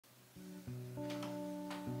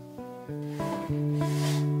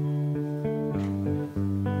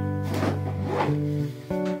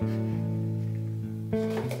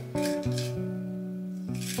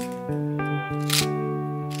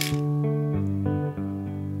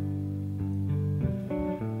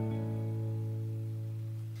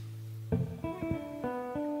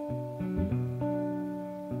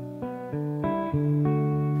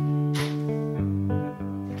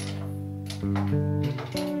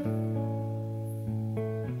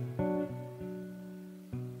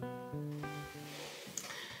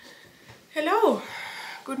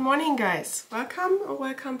morning guys, welcome or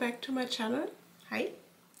welcome back to my channel. Hi,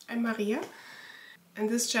 I'm Maria and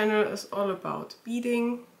this channel is all about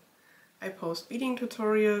beading. I post beading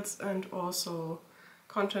tutorials and also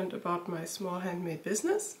content about my small handmade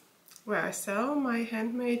business where I sell my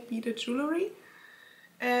handmade beaded jewelry.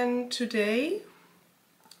 And today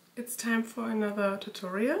it's time for another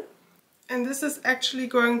tutorial, and this is actually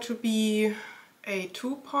going to be a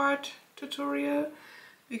two-part tutorial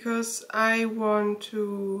because I want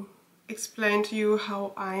to explain to you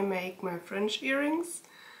how I make my fringe earrings.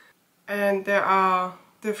 And there are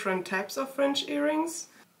different types of fringe earrings.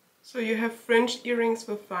 So you have fringe earrings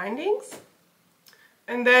with findings,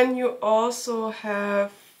 and then you also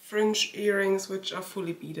have fringe earrings which are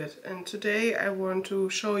fully beaded. And today I want to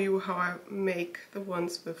show you how I make the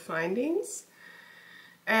ones with findings.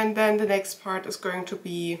 And then the next part is going to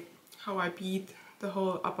be how I bead the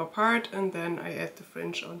whole upper part and then I add the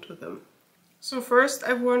fringe onto them. So first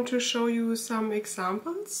I want to show you some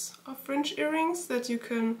examples of fringe earrings that you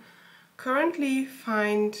can currently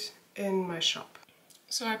find in my shop.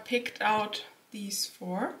 So I picked out these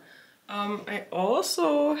four. I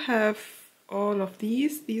also have all of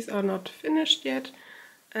these. These are not finished yet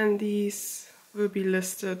and these will be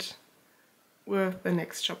listed with the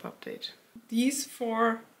next shop update. These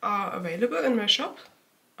four are available in my shop.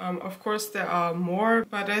 Of course there are more,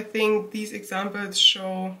 but I think these examples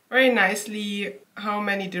show very nicely how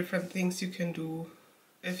many different things you can do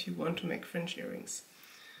if you want to make fringe earrings.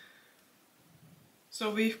 So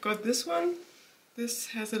we've got this one. This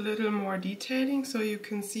has a little more detailing, so you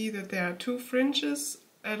can see that there are two fringes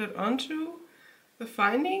added onto the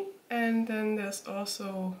finding, and then there's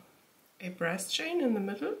also a brass chain in the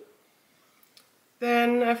middle.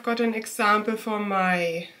 Then I've got an example for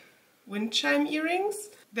my wind chime earrings.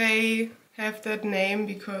 They have that name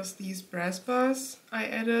because these brass bars I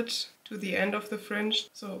added to the end of the fringe,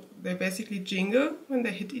 so they basically jingle when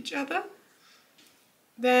they hit each other.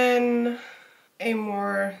 Then a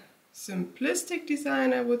more simplistic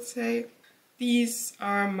design, I would say. These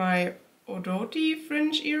are my Odoti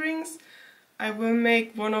fringe earrings. I will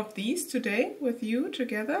make one of these today with you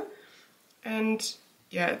together. And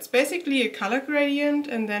yeah, it's basically a color gradient,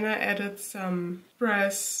 and then I added some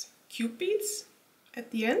brass cube beads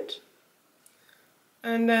at the end.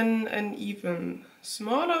 And then an even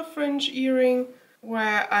smaller fringe earring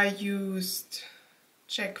where I used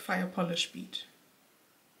Czech fire polish bead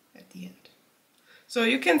at the end. So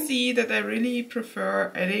you can see that I really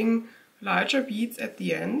prefer adding larger beads at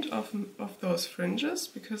the end of those fringes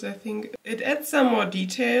because I think it adds some more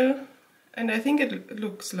detail and I think it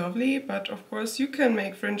looks lovely, but of course you can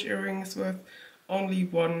make fringe earrings with only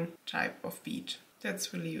one type of bead.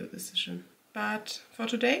 That's really your decision. But for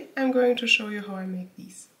today I'm going to show you how I make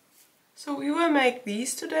these. So we will make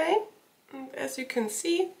these today, and as you can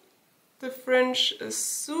see the fringe is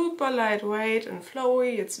super lightweight and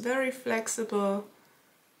flowy, it's very flexible.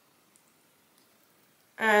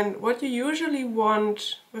 And what you usually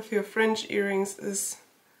want with your fringe earrings is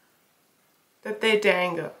that they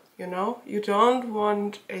dangle, you know? You don't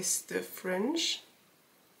want a stiff fringe.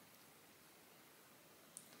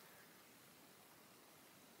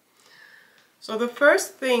 So the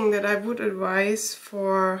first thing that I would advise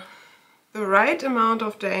for the right amount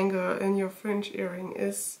of dangle in your fringe earring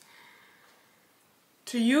is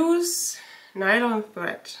to use nylon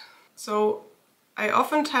thread. So I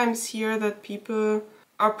oftentimes hear that people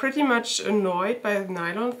are pretty much annoyed by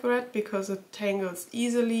nylon thread because it tangles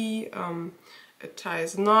easily, it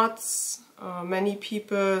ties knots, many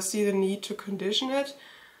people see the need to condition it.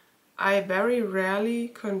 I very rarely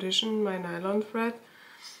condition my nylon thread.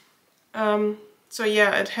 So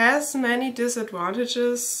yeah, it has many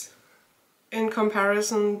disadvantages in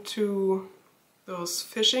comparison to those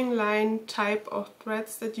fishing line type of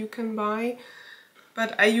threads that you can buy.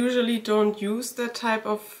 But I usually don't use that type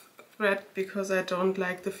of thread because I don't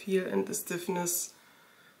like the feel and the stiffness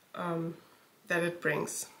that it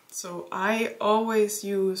brings. So I always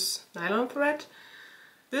use nylon thread.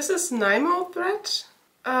 This is Nymo thread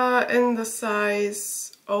in the size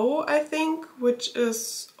O, I think, which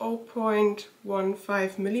is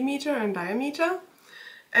 0.15 millimeter in diameter,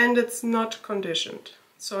 and it's not conditioned.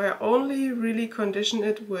 So I only really condition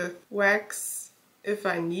it with wax if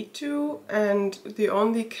I need to, and the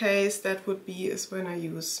only case that would be is when I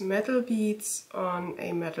use metal beads on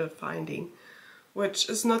a metal finding, which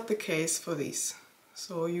is not the case for these.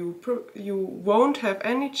 So you won't have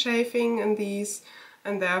any chafing in these,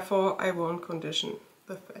 and therefore I won't condition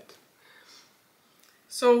the thread.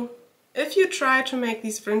 So if you try to make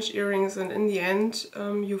these fringe earrings and in the end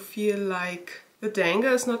you feel like the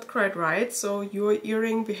dangle is not quite right, so your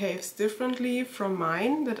earring behaves differently from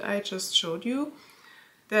mine that I just showed you,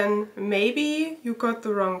 then maybe you got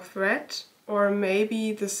the wrong thread, or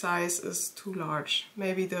maybe the size is too large.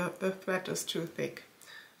 Maybe the thread is too thick.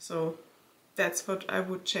 So that's what I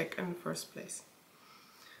would check in the first place.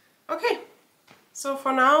 Okay, so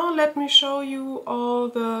for now let me show you all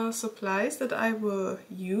the supplies that I will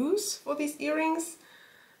use for these earrings,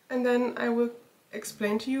 and then I will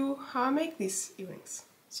explain to you how I make these earrings.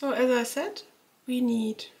 So as I said, we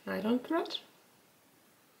need nylon thread,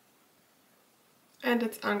 and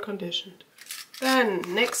it's unconditioned. Then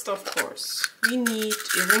next, of course, we need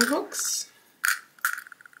earring hooks.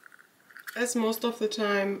 As most of the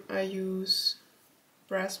time I use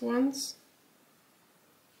brass ones.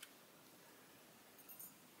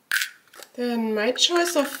 Then my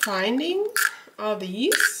choice of finding are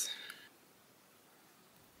these.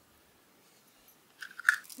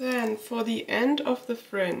 Then for the end of the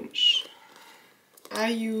fringe I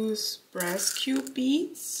use brass cube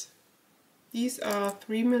beads. These are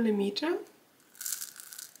 3mm.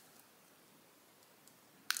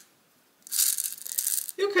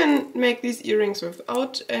 You can make these earrings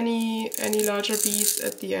without any larger beads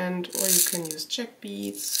at the end, or you can use check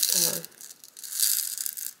beads or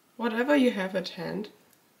whatever you have at hand.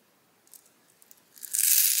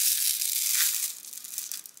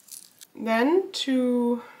 Then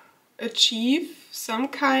to achieve some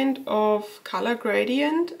kind of color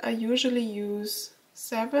gradient, I usually use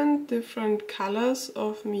 7 different colors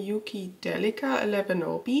of Miyuki Delica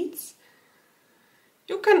 11O beads.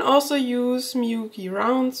 You can also use Miyuki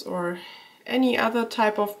rounds or any other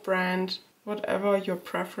type of brand, whatever your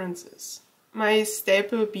preference is. My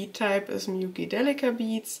staple bead type is Miyuki Delica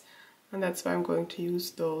beads, and that's why I'm going to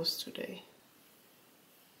use those today.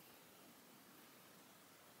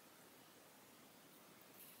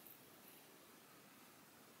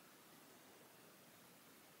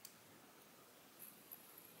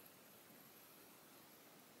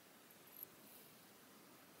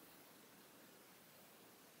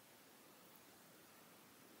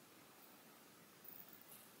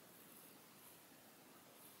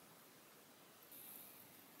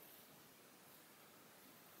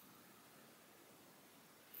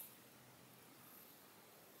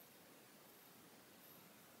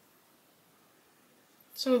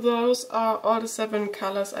 So those are all the 7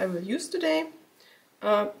 colors I will use today.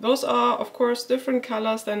 Those are of course different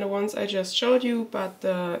colors than the ones I just showed you, but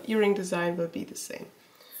the earring design will be the same.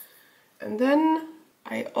 And then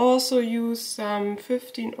I also use some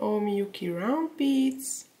 15O Miyuki round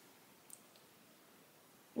beads,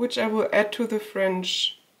 which I will add to the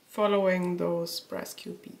fringe following those brass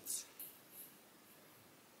cube beads.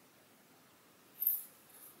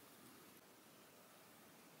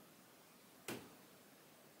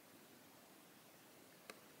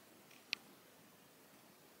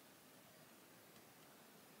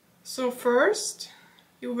 So first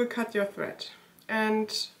you will cut your thread, and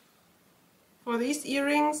for these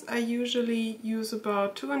earrings I usually use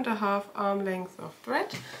about 2.5 arm length of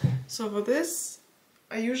thread. So for this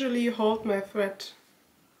I usually hold my thread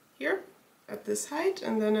here at this height,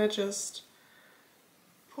 and then I just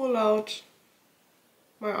pull out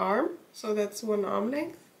my arm, so that's 1 arm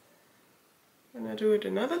length. And I do it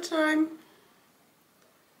another time,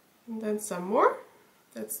 and then some more.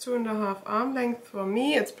 That's 2.5 arm length for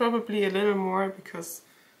me. It's probably a little more because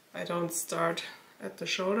I don't start at the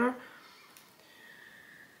shoulder.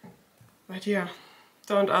 But yeah,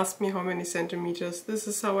 don't ask me how many centimeters. This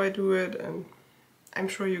is how I do it, and I'm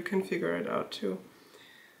sure you can figure it out too.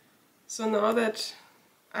 So now that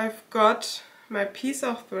I've got my piece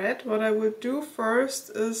of thread, what I will do first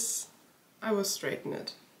is I will straighten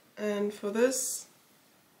it. And for this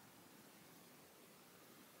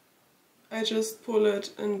I just pull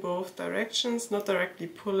it in both directions, not directly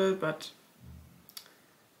pull it, but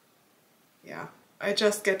yeah, I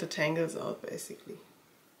just get the tangles out basically.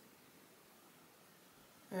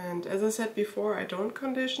 And as I said before, I don't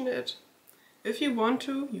condition it. If you want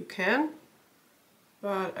to, you can,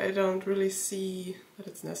 but I don't really see that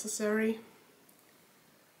it's necessary.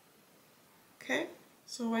 Okay,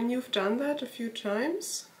 so when you've done that a few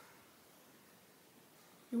times,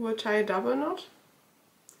 you will tie a double knot.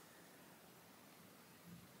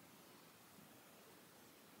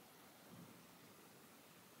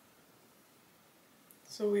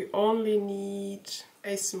 So we only need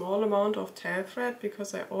a small amount of tail thread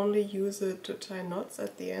because I only use it to tie knots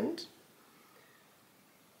at the end.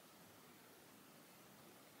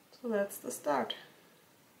 So that's the start.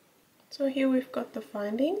 So here we've got the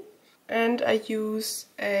finding, and I use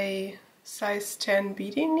a size 10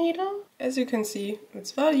 beading needle. As you can see,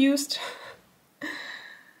 it's well used.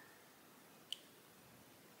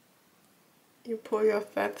 pull your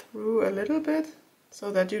thread through a little bit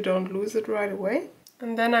so that you don't lose it right away.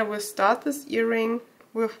 And then I will start this earring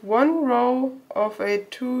with one row of a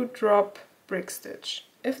 2-drop brick stitch.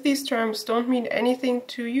 If these terms don't mean anything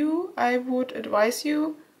to you, I would advise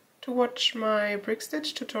you to watch my brick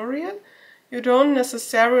stitch tutorial. You don't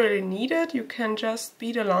necessarily need it, you can just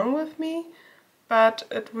bead along with me, but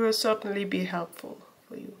it will certainly be helpful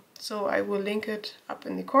for you. So I will link it up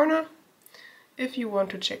in the corner if you want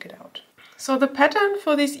to check it out. So the pattern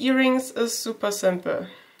for these earrings is super simple.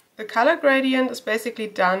 The color gradient is basically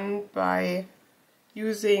done by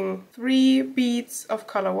using 3 beads of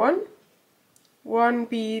color 1, 1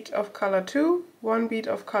 bead of color 2, 1 bead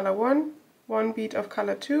of color 1, 1 bead of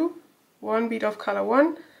color 2, 1 bead of color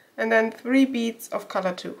 1, and then 3 beads of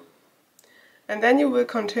color 2. And then you will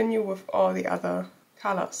continue with all the other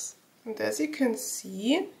colors. And as you can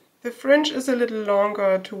see, the fringe is a little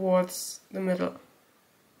longer towards the middle.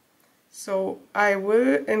 So I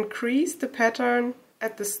will increase the pattern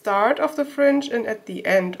at the start of the fringe and at the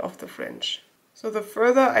end of the fringe. So the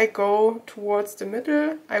further I go towards the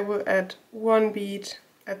middle, I will add 1 bead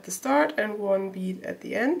at the start and 1 bead at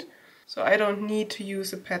the end. So I don't need to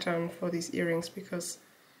use a pattern for these earrings because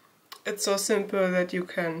it's so simple that you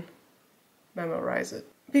can memorize it.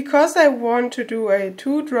 Because I want to do a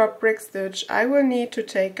 2-drop brick stitch, I will need to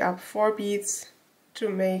take up 4 beads to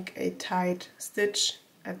make a tied stitch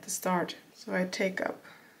at the start. So I take up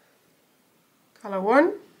color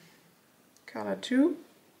 1, color 2,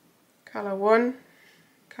 color 1,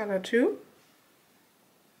 color 2.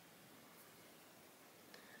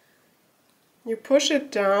 You push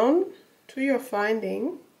it down to your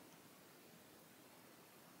finding.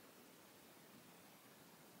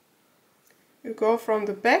 You go from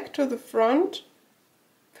the back to the front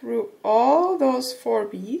through all those 4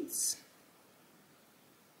 beads.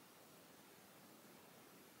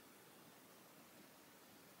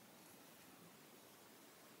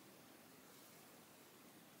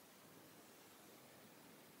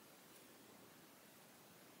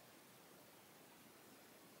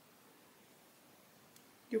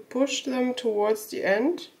 You push them towards the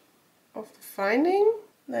end of the finding,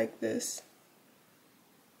 like this.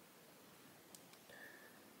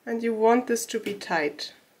 And you want this to be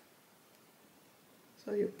tight.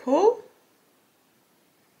 So you pull,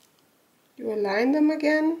 you align them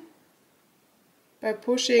again by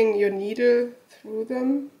pushing your needle through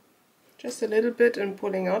them just a little bit and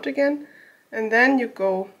pulling out again. And then you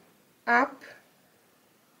go up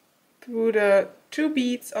through the 2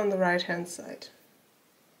 beads on the right hand side.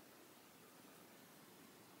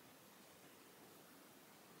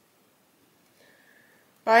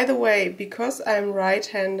 By the way, because I'm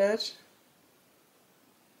right-handed,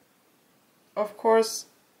 of course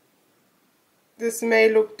this may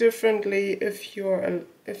look differently if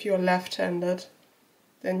you're left-handed.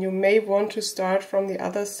 Then you may want to start from the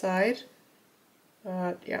other side.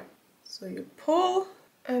 But yeah, so you pull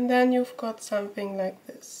and then you've got something like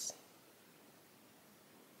this.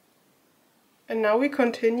 And now we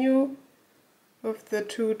continue with the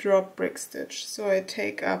 2-drop brick stitch. So I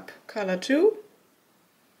take up color 2,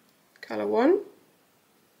 color 1,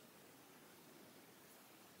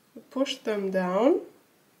 push them down,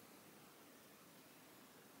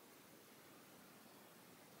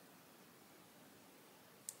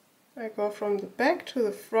 I go from the back to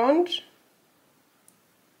the front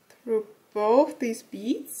through both these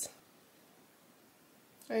beads,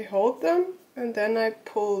 I hold them and then I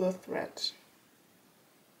pull the thread.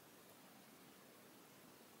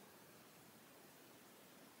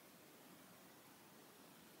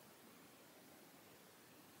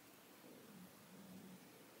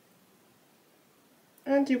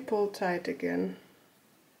 And you pull tight again.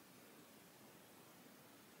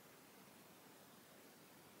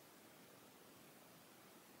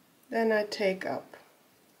 Then I take up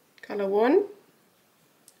color 1,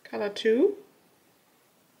 color 2,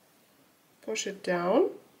 push it down,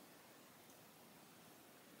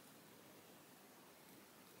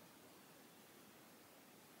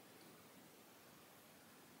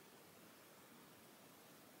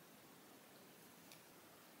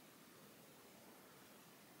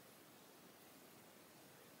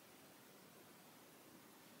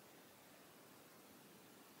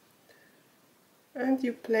 and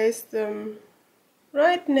you place them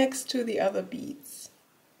right next to the other beads.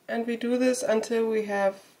 And we do this until we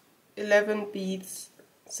have 11 beads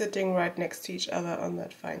sitting right next to each other on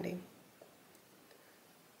that finding.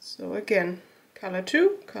 So again, color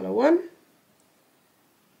 2, color 1,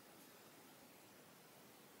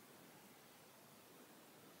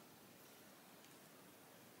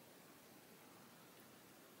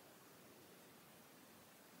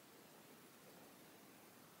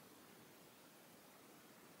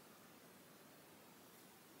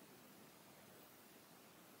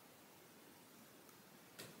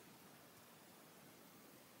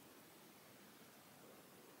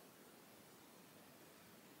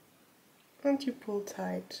 and you pull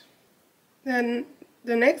tight. Then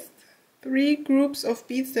the next 3 groups of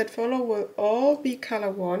beads that follow will all be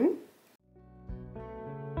color 1.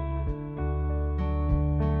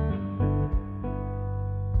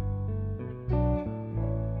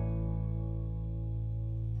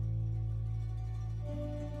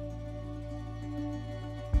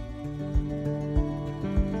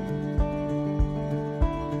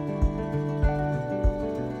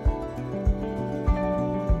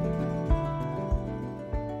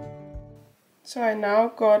 So I now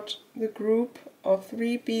got the group of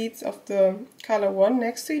 3 beads of the color 1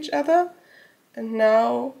 next to each other, and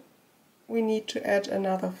now we need to add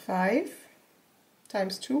another 5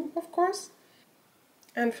 times 2, of course.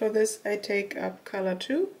 And for this I take up color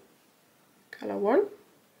 2, color 1,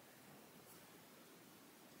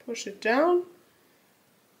 push it down,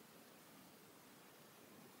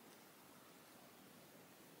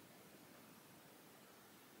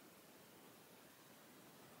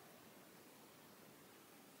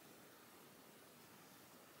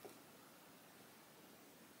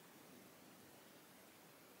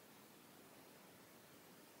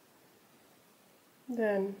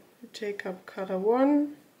 then you take up color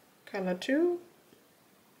 1, color 2,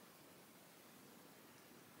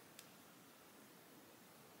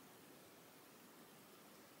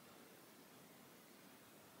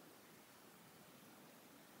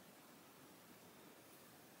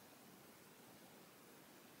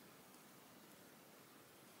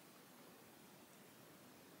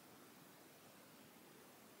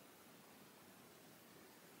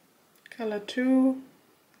 color 2,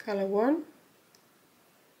 color 1,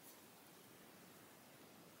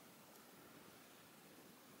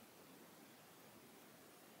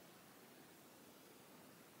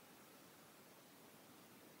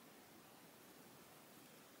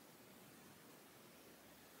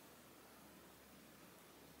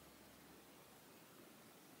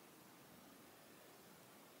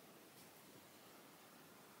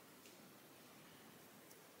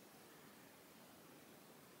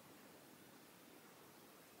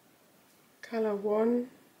 color 1,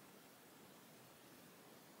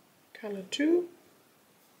 color 2,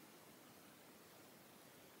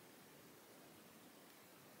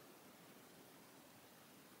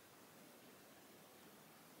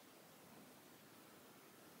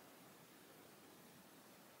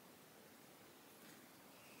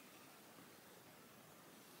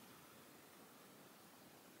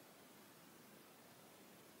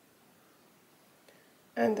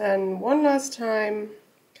 and then one last time,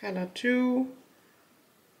 color 2,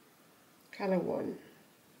 color 1.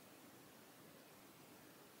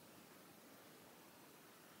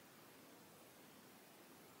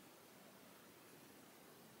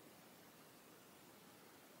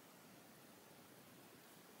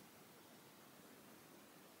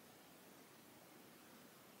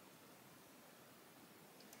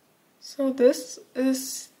 So this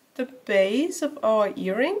is the base of our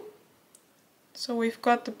earring. So we've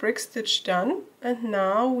got the brick stitch done, and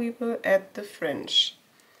now we will add the fringe.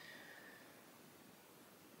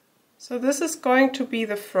 So this is going to be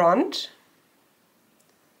the front.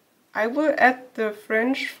 I will add the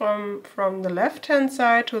fringe from the left hand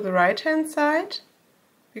side to the right hand side,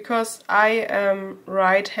 because I am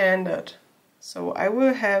right-handed. So I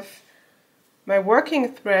will have my working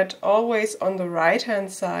thread always on the right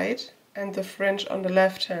hand side and the fringe on the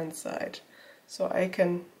left hand side. So I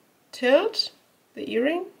can tilt the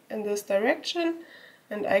earring in this direction,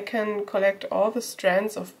 and I can collect all the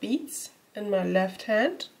strands of beads in my left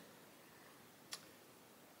hand,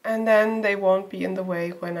 and then they won't be in the way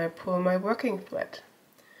when I pull my working thread.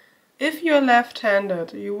 If you're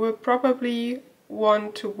left-handed, you will probably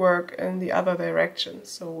want to work in the other direction.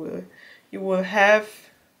 So you will have,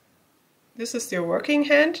 this is your working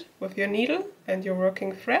hand with your needle and your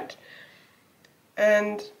working thread,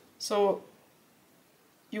 and so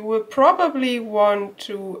you will probably want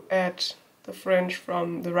to add the fringe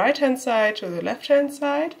from the right hand side to the left hand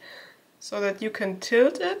side, so that you can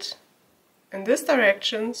tilt it in this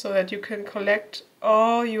direction, so that you can collect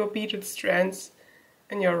all your beaded strands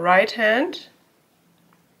in your right hand,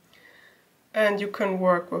 and you can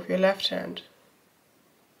work with your left hand.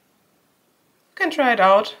 You can try it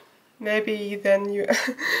out. Maybe then you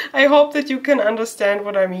I hope that you can understand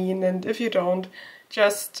what I mean, and if you don't,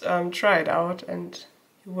 just try it out and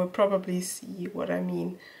you will probably see what I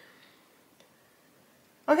mean.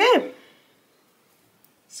 Okay,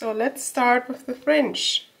 so let's start with the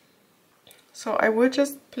fringe. So I will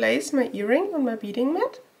just place my earring on my beading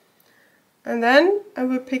mat, and then I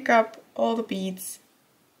will pick up all the beads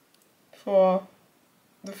for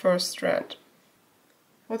the first strand.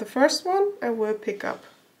 For the first one, I will pick up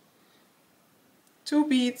 2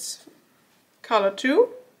 beads color 2,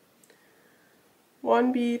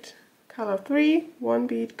 1 bead color 3, 1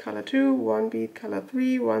 bead color 2, 1 bead color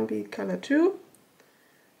 3, 1 bead color 2,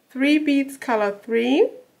 3 beads color 3,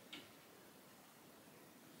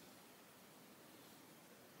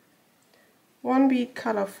 1 bead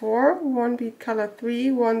color 4, 1 bead color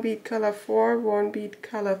 3, 1 bead color 4, 1 bead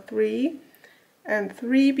color 3, and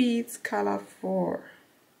 3 beads color 4.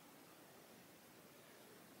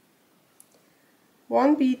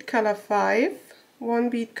 1 bead color 5, 1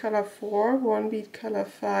 bead color 4, 1 bead color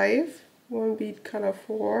 5, 1 bead color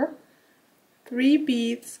 4, 3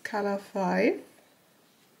 beads color 5,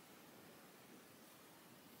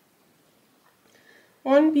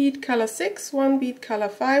 1 bead color 6, 1 bead color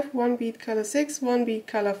 5, 1 bead color 6, 1 bead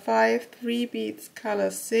color 5, 3 beads color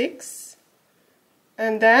 6,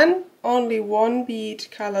 and then only 1 bead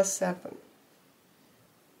color 7.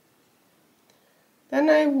 Then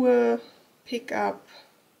I will pick up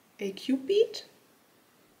a cube bead,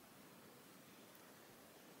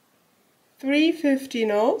 3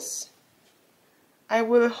 15-ohs. I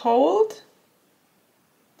will hold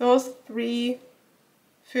those 3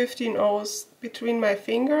 15-ohs between my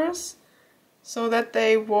fingers so that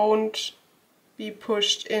they won't be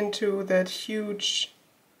pushed into that huge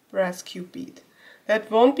brass cube bead. That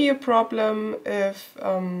won't be a problem if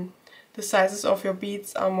the sizes of your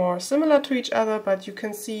beads are more similar to each other, but you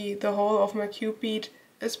can see the hole of my cube bead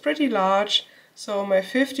is pretty large, so my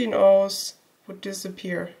 15-ohs would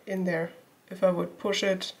disappear in there if I would push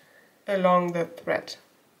it along the thread.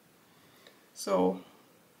 So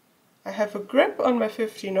I have a grip on my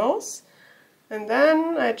 15-ohs, and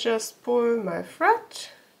then I just pull my thread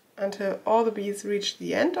until all the beads reach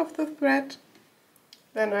the end of the thread.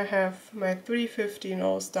 Then I have my 3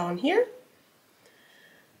 15-ohs down here,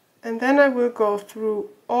 and then I will go through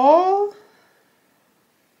all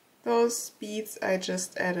those beads I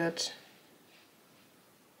just added.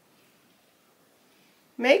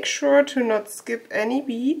 Make sure to not skip any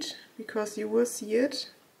bead, because you will see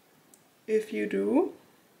it if you do.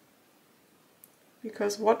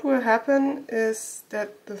 Because what will happen is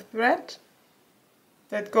that the thread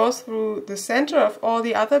that goes through the center of all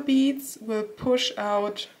the other beads will push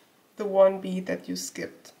out the one bead that you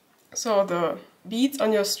skipped. So the beads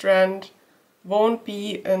on your strand won't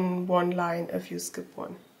be in one line if you skip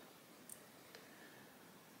one.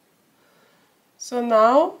 So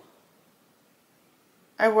now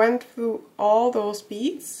I went through all those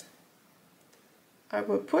beads. I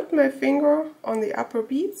will put my finger on the upper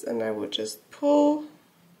beads and I will just pull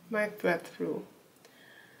my thread through.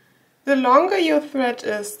 The longer your thread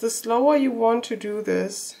is, the slower you want to do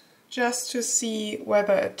this, just to see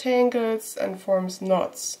whether it tangles and forms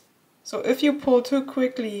knots. So if you pull too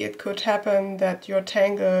quickly, it could happen that your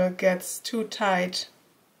tangle gets too tight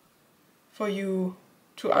for you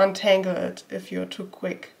to untangle it if you're too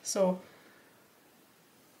quick. So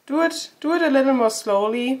do it a little more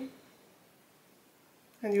slowly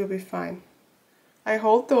and you'll be fine. I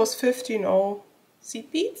hold those 15-ohm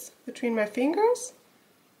seed beads between my fingers,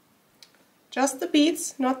 just the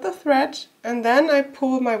beads, not the thread, and then I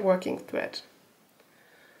pull my working thread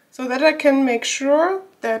so that I can make sure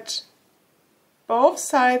that both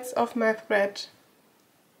sides of my thread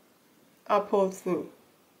are pulled through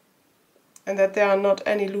and that there are not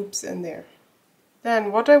any loops in there.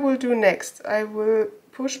 Then what I will do next, I will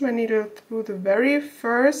push my needle through the very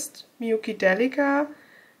first Miyuki Delica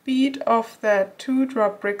bead of that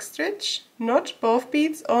 2-drop brick stitch, not both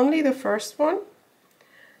beads, only the first one,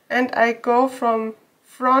 and I go from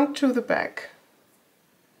front to the back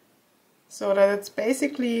so that it's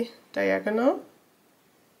basically diagonal.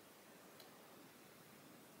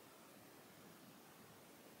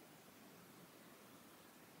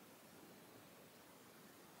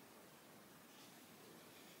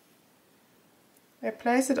 I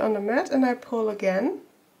place it on the mat and I pull again,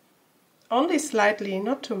 only slightly,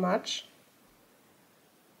 not too much.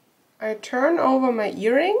 I turn over my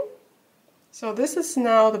earring, so this is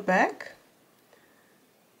now the back,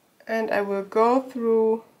 and I will go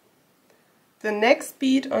through the next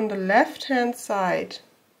bead on the left hand side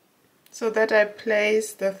so that I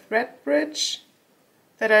place the thread bridge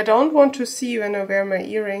that I don't want to see when I wear my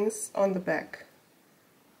earrings on the back.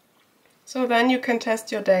 So then you can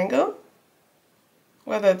test your dangle,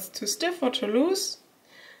 whether it's too stiff or too loose.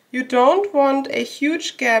 You don't want a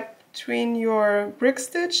huge gap between your brick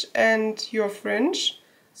stitch and your fringe,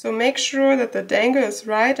 so make sure that the dangle is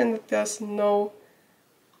right and that there's no,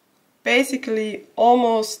 basically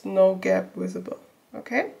almost no gap visible,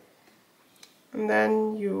 okay? And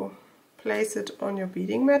then you place it on your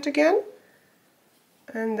beading mat again,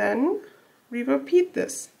 and then we repeat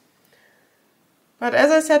this. But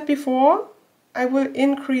as I said before, I will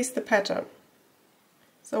increase the pattern.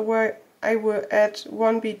 So where I will add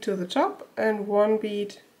one bead to the top and one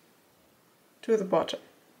bead to the bottom.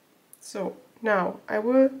 So now I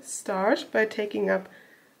will start by taking up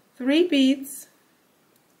 3 beads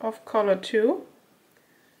of color 2.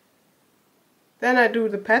 Then I do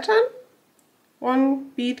the pattern.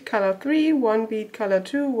 1 bead color 3, 1 bead color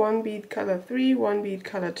 2, 1 bead color 3, 1 bead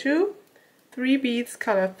color 2, 3 beads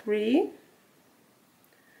color 3,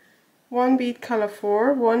 1 bead color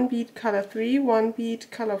 4, 1 bead color 3, 1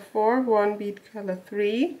 bead color 4, 1 bead color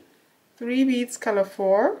 3, 3 beads color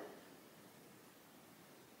 4,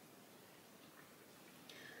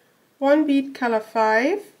 1 bead color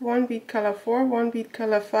 5, 1 bead color 4, 1 bead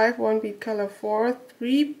color 5, 1 bead color 4,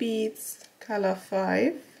 3 beads color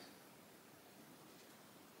 5,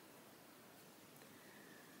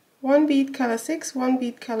 1 bead color 6, 1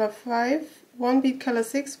 bead color 5, 1 bead color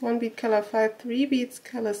 6, 1 bead color 5, 3 beads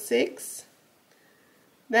color 6,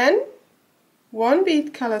 then 1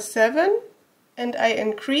 bead color 7, and I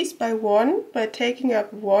increase by 1 by taking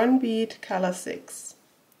up 1 bead color 6.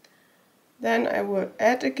 Then I will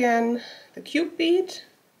add again the cube bead,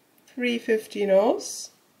 3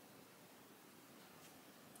 15-ohs.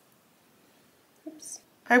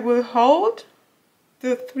 I will hold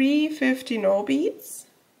the 3 15-oh beads,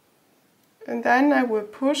 and then I will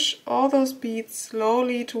push all those beads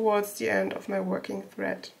slowly towards the end of my working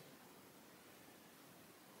thread.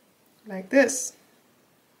 Like this.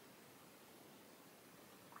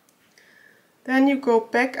 Then you go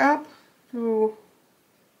back up through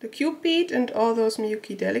the cube bead and all those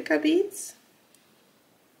Miyuki Delica beads.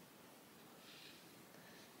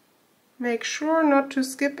 Make sure not to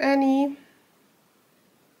skip any.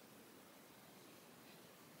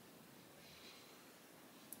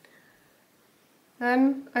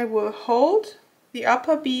 Then I will hold the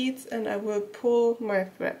upper beads and I will pull my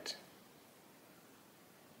thread.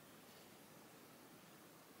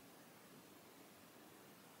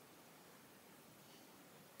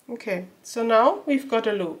 Okay, so now we've got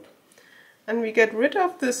a loop, and we get rid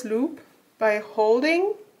of this loop by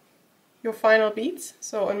holding your final beads.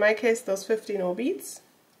 So in my case those 15-oh beads,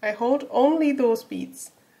 I hold only those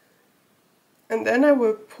beads, and then I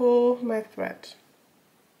will pull my thread.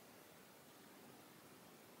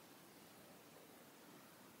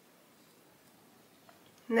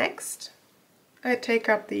 Next, I take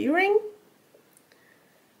up the earring.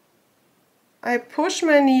 I push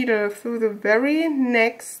my needle through the very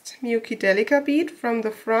next Miyuki Delica bead from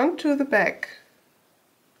the front to the back,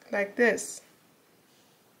 like this.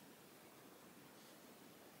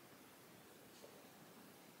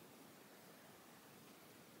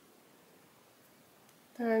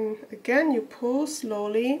 Then again you pull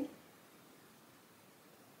slowly,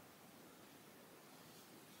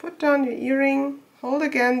 put down your earring, hold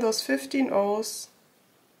again those 15-ohs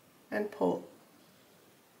and pull.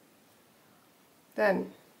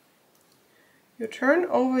 Then you turn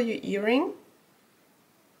over your earring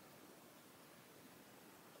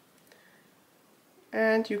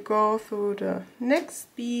and you go through the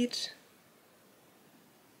next bead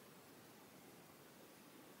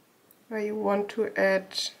where you want to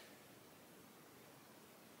add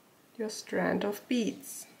your strand of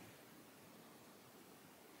beads.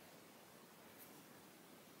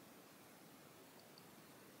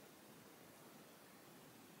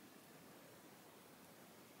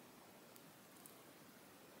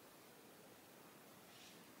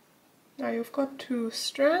 Now you've got 2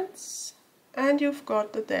 strands and you've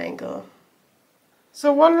got the dangle.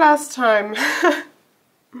 So one last time.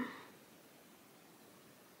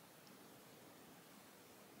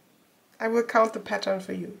 I will count the pattern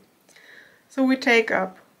for you. So we take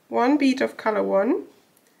up 1 bead of color 1,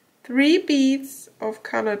 3 beads of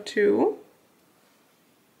color 2,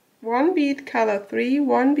 1 bead color 3,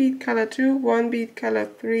 1 bead color 2, 1 bead color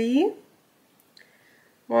 3,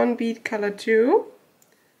 1 bead color 2,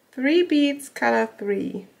 3 beads color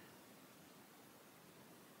 3,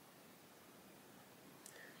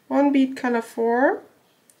 1 bead color 4,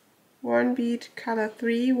 1 bead color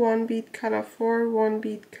 3, 1 bead color 4, 1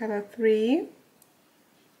 bead color 3,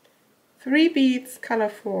 3 beads color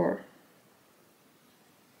 4,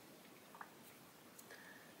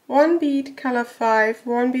 1 bead color 5,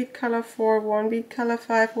 1 bead color 4, 1 bead color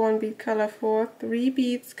 5, 1 bead color 4, 3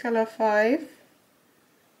 beads color 5,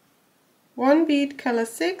 1 bead color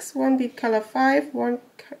 6, 1 bead color 5,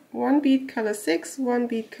 1 bead color 6, 1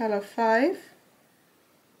 bead color 5,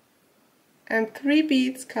 and 3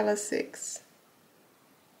 beads color 6.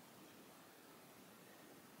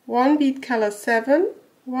 1 bead color 7,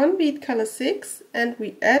 1 bead color 6, and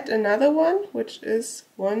we add another one, which is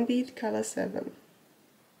 1 bead color 7.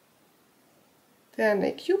 then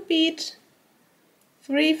a cube bead,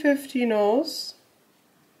 350 nose.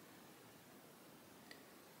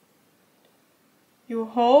 You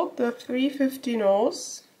hold the 350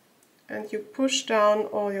 nose and you push down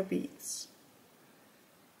all your beads.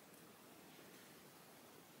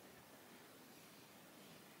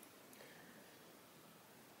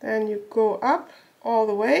 Then you go up all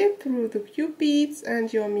the way through the cube beads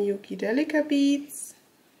and your Miyuki Delica beads.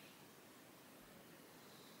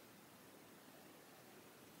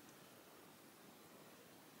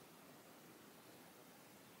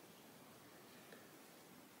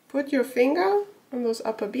 Put your finger on those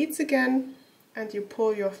upper beads again and you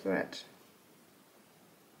pull your thread.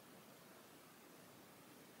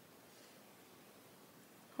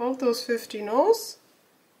 Hold those 50 nose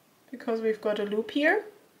because we've got a loop here.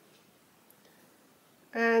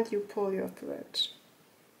 And you pull your thread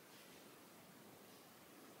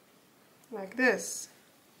like this.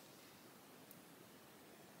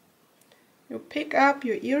 You pick up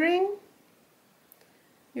your earring,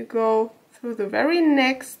 you go through the very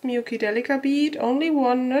next Miyuki Delica bead, only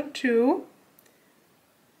one, not two,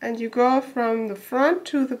 and you go from the front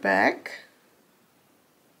to the back.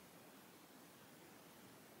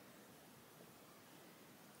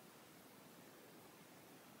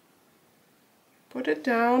 Put it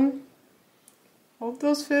down, hold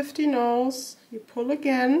those 50 nose, you pull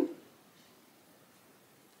again,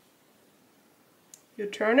 you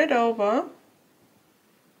turn it over,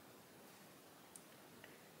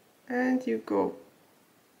 and you go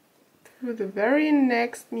through the very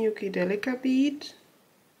next Miyuki Delica bead,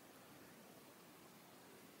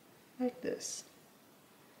 like this,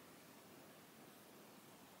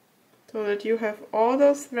 so that you have all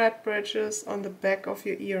those thread bridges on the back of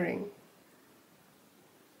your earring.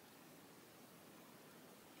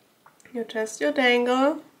 You test your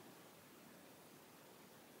dangle.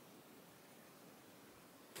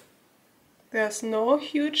 There's no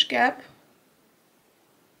huge gap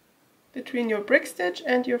between your brick stitch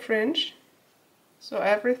and your fringe, so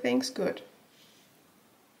everything's good.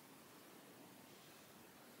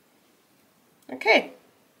 Okay,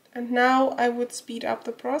 and now I would speed up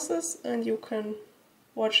the process and you can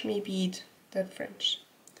watch me bead that fringe.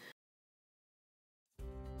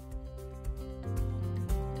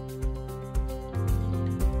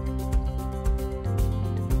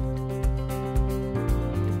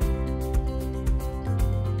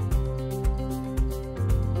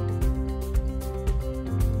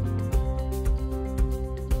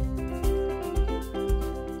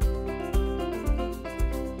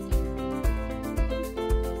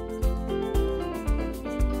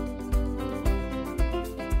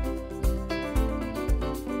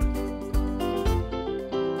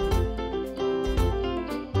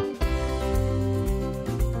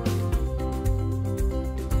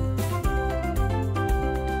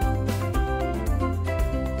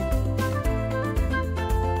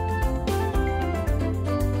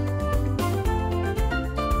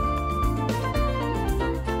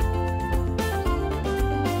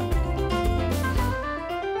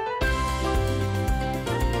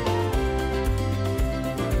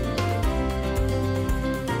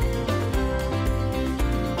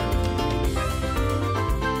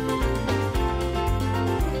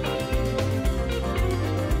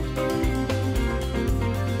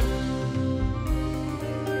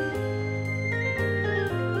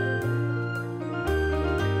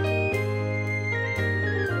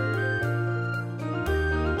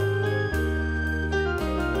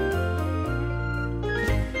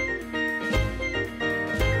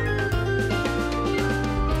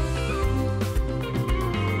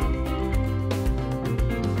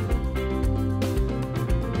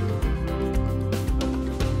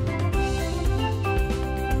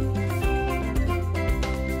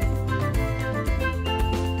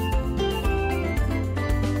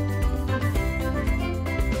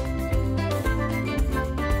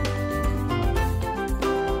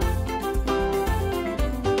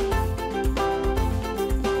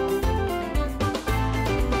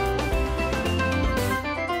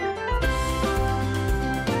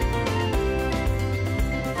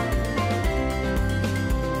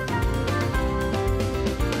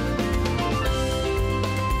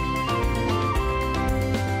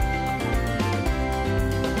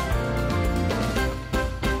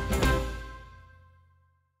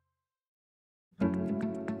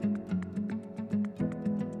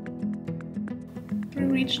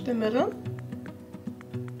 Reach the middle,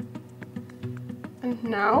 and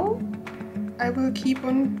now I will keep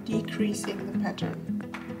on decreasing the pattern.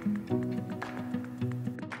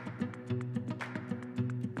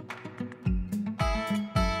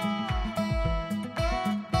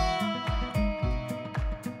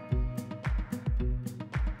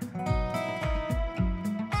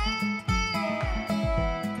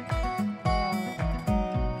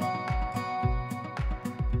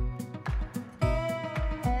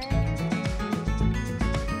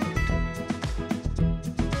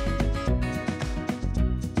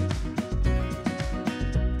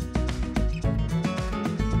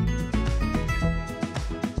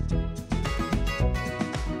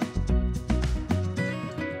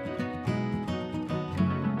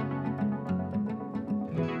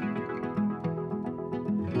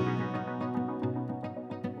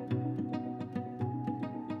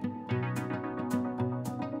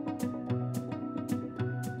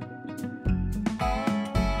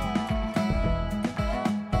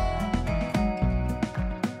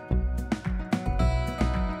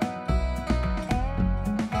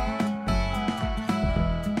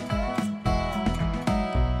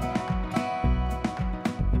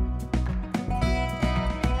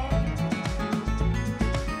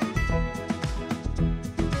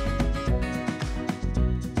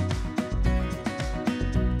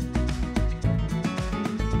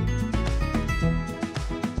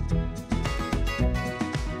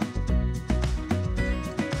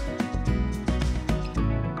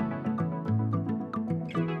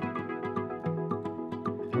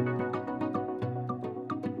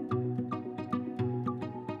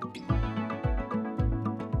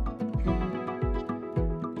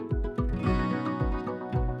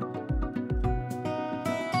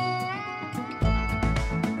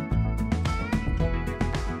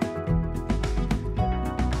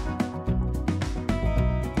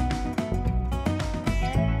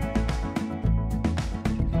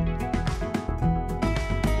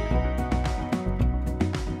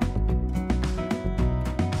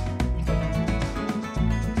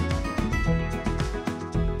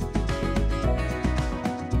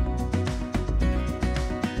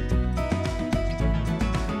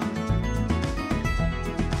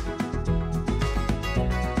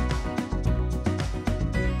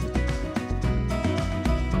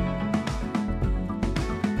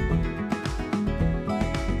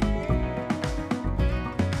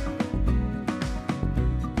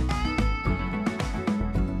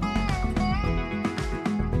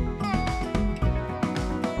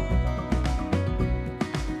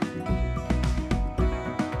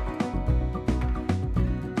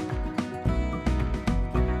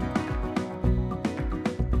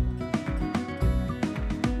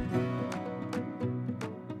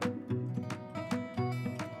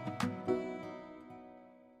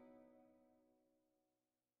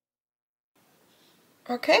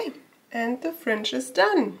 Okay, and the fringe is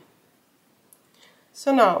done.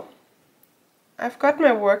 So now I've got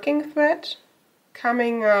my working thread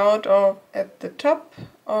coming out of at the top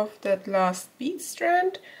of that last bead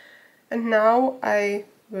strand, and now I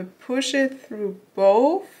will push it through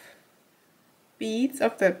both beads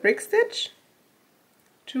of that brick stitch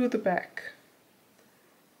to the back,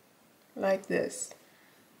 like this.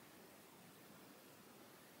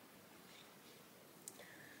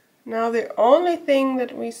 Now the only thing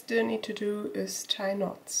that we still need to do is tie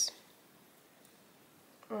knots.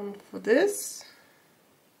 And for this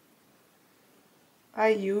I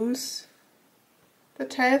use the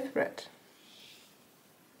tail thread.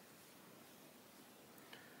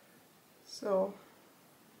 So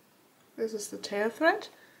this is the tail thread.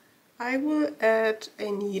 I will add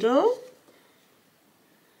a needle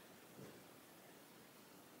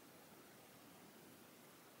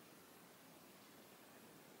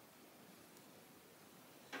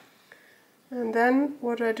and then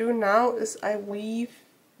what I do now is I weave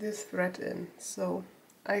this thread in. So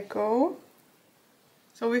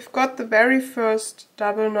we've got the very first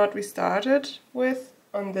double knot we started with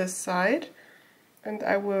on this side, and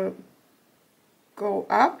I will go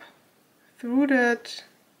up through that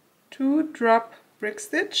 2-drop brick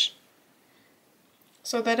stitch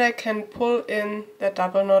so that I can pull in that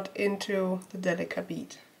double knot into the delica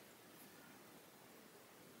bead.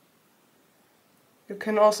 You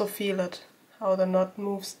can also feel it, how the knot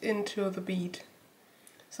moves into the bead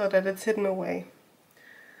so that it's hidden away.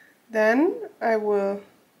 Then I will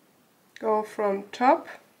go from top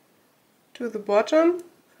to the bottom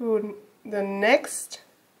through the next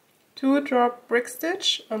 2-drop brick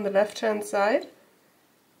stitch on the left hand side.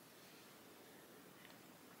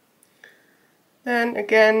 Then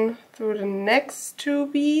again through the next 2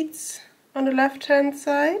 beads on the left hand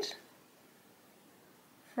side,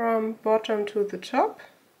 from bottom to the top,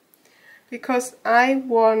 because I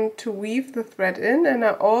want to weave the thread in, and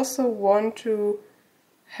I also want to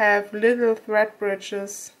have little thread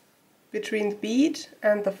bridges between the bead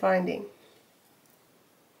and the finding. You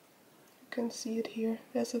can see it here,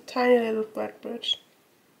 there's a tiny little thread bridge.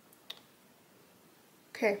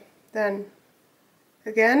 Okay, then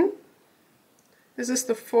again, this is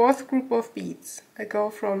the 4th group of beads. I go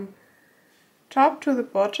from top to the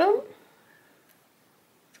bottom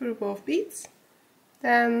through both beads,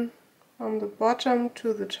 then from the bottom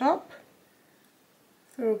to the top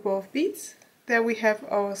through both beads. There we have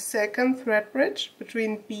our 2nd thread bridge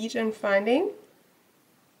between bead and finding.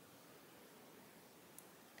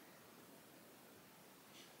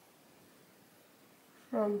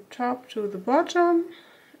 From top to the bottom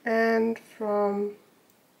and from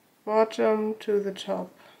bottom to the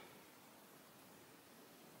top.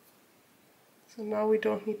 So now we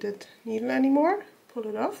don't need that needle anymore. Pull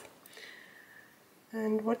it off.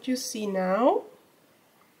 And what you see now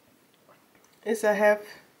is I have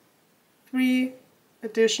 3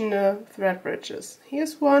 additional thread bridges.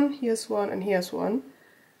 Here's one, and here's one.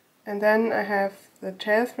 And then I have the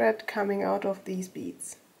tail thread coming out of these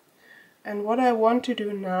beads. And what I want to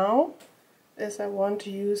do now is I want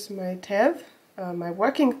to use my my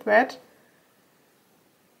working thread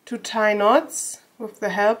to tie knots with the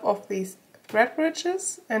help of these thread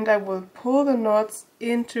bridges, and I will pull the knots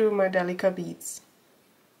into my delica beads.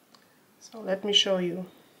 So let me show you.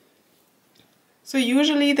 So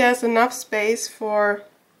usually there's enough space for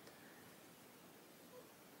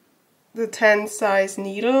the 10 size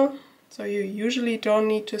needle, so you usually don't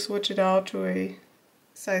need to switch it out to a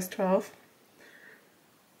size 12.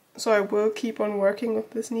 So I will keep on working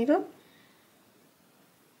with this needle.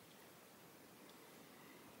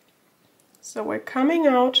 So we're coming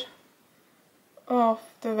out of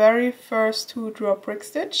the very first 2-drop brick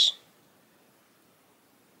stitch.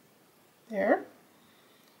 There.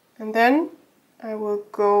 And then I will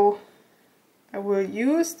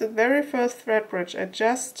use the very first thread bridge I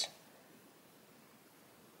just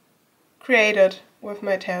created with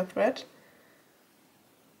my tail thread.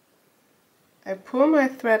 I pull my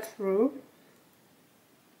thread through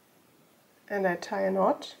and I tie a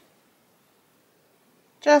knot.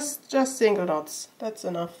 Just single knots, that's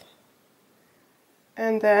enough.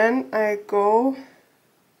 And then I go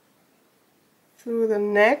through the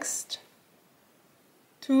next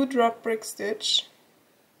 2-drop brick stitch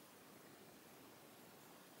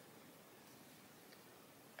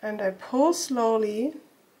and I pull slowly,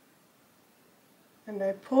 and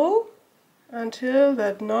I pull until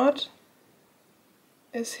that knot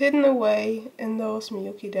is hidden away in those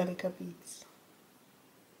Miyuki Delica beads.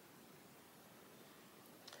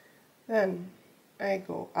 Then I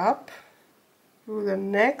go up through the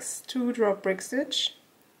next 2-drop brick stitch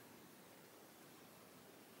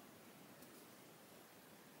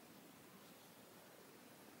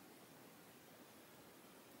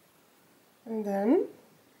And then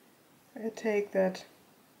I take that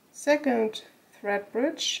second thread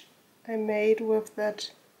bridge I made with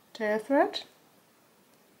that tail thread,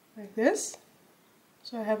 like this.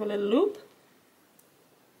 So I have a little loop.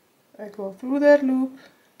 I go through that loop,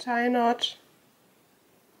 tie a knot,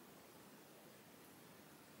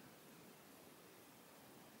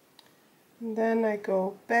 and then I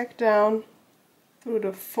go back down through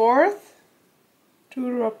the fourth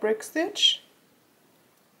 2-drop brick stitch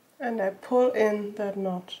and I pull in that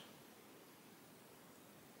knot.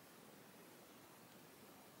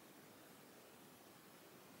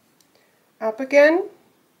 Up again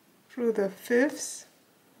through the fifth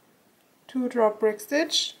 2-drop brick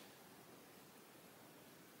stitch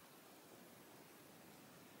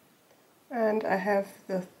and I have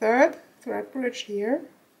the third thread bridge here.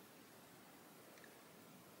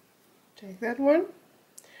 Take that one.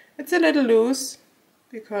 It's a little loose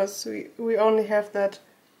because we only have that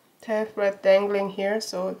tail thread dangling here,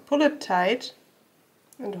 so pull it tight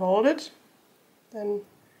and hold it. Then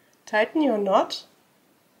tighten your knot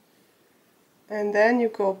and then you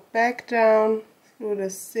go back down through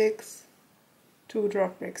the sixth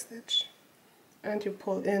 2-drop brick stitch and you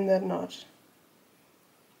pull in that knot.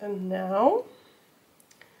 And now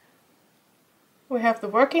we have the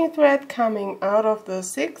working thread coming out of the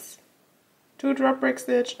sixth 2-drop brick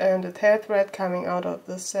stitch and the tail thread coming out of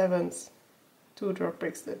the seventh 2-drop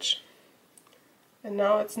brick stitch. And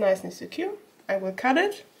now it's nice and secure. I will cut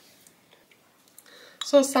it.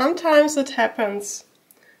 So sometimes it happens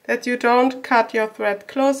that you don't cut your thread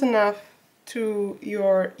close enough to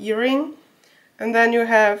your earring and then you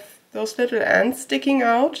have those little ends sticking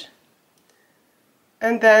out,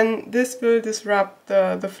 and then this will disrupt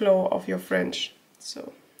the flow of your fringe.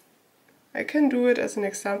 So I can do it as an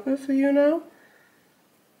example for you now,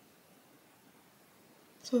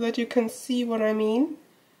 so that you can see what I mean.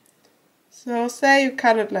 So say you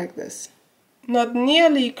cut it like this, not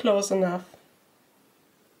nearly close enough.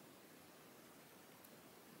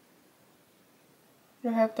 You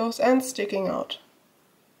have those ends sticking out.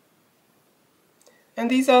 And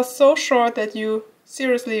these are so short that you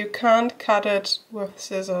can't cut it with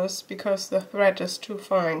scissors because the thread is too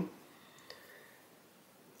fine.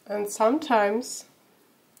 And sometimes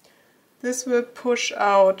this will push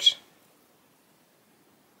out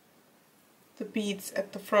the beads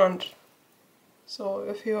at the front. So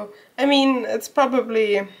if it's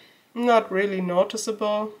probably not really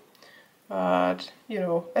noticeable, but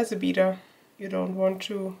as a beader, you don't want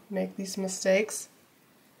to make these mistakes.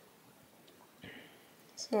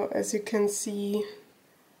 So as you can see,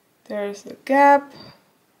 there's a gap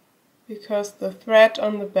because the thread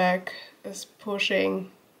on the back is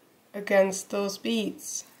pushing against those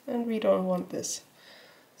beads and we don't want this.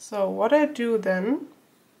 So what I do then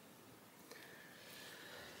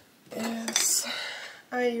is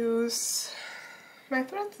I use my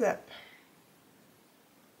thread zap.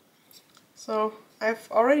 So I've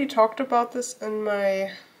already talked about this in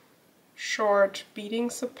my short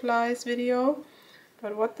beading supplies video,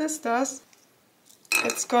 but what this does,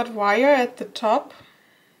 it's got wire at the top,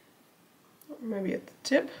 maybe at the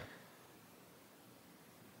tip,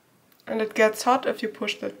 and it gets hot if you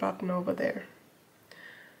push that button over there.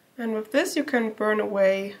 And with this you can burn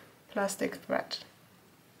away plastic thread.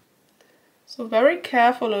 So very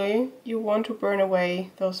carefully you want to burn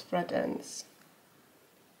away those thread ends.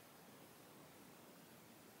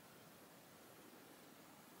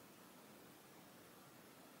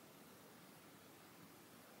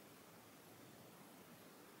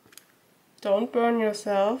 Don't burn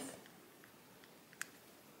yourself.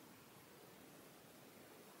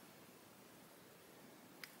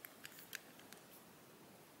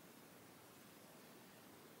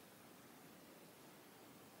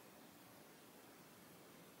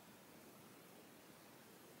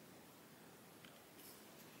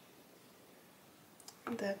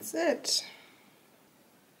 That's it.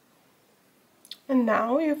 And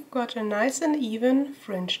now you've got a nice and even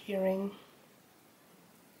fringe earring.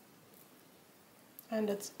 And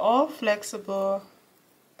it's all flexible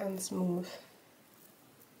and smooth.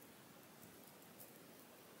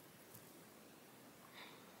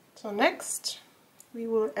 So next we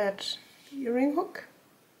will add the earring hook.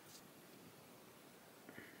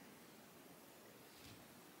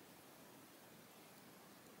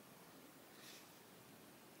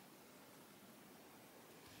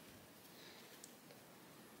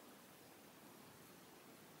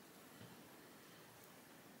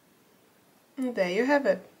 And there you have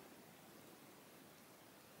it.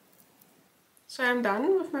 So I'm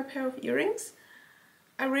done with my pair of earrings.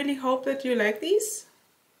 I really hope that you like these.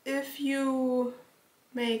 If you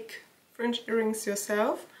make fringe earrings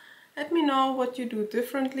yourself Let me know what you do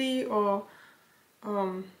differently, or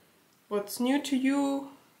what's new to you.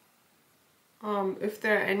 If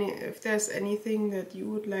there's anything that you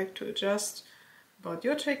would like to adjust about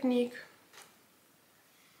your technique.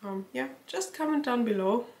 Yeah, just comment down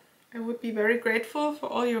below. I would be very grateful for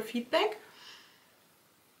all your feedback.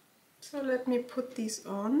 So let me put these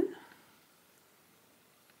on.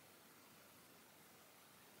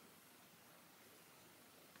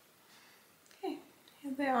 Okay,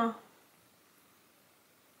 here they are.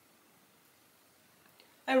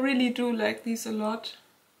 I really do like these a lot,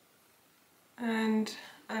 and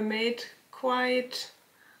I made quite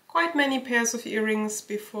many pairs of earrings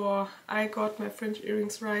before I got my fringe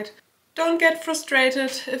earrings right. Don't get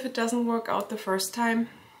frustrated if it doesn't work out the first time.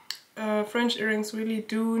 Fringe earrings really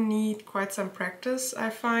do need quite some practice, I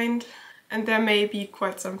find, and there may be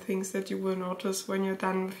quite some things that you will notice when you're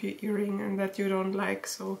done with your earring and that you don't like,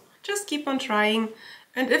 so just keep on trying.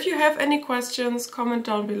 And if you have any questions, comment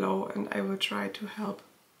down below and I will try to help.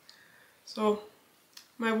 So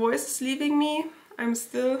my voice is leaving me. I'm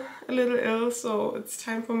still a little ill, so it's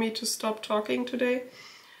time for me to stop talking today.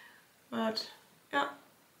 But yeah,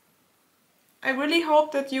 I really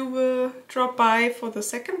hope that you will drop by for the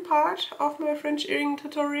second part of my fringe earring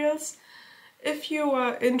tutorials. If you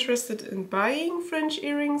are interested in buying fringe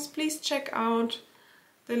earrings, please check out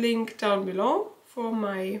the link down below for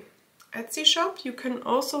my Etsy shop. You can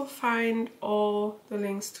also find all the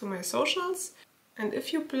links to my socials. And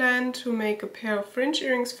if you plan to make a pair of fringe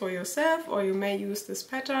earrings for yourself, or you may use this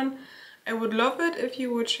pattern, I would love it if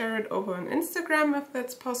you would share it over on Instagram if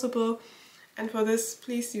that's possible. And for this,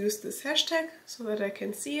 please use this hashtag so that I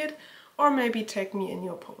can see it, or maybe tag me in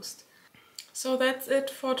your post. So that's it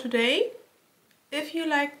for today. If you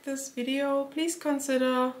liked this video, please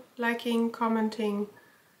consider liking, commenting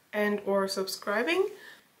and or subscribing.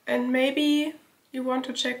 And maybe you want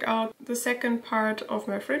to check out the second part of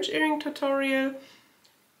my fringe earring tutorial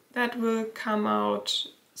that will come out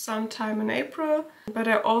sometime in April. But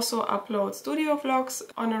I also upload studio vlogs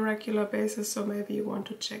on a regular basis, so maybe you want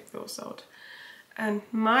to check those out. And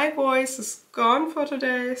my voice is gone for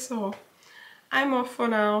today, so I'm off for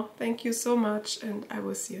now. Thank you so much and I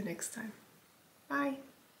will see you next time. Bye!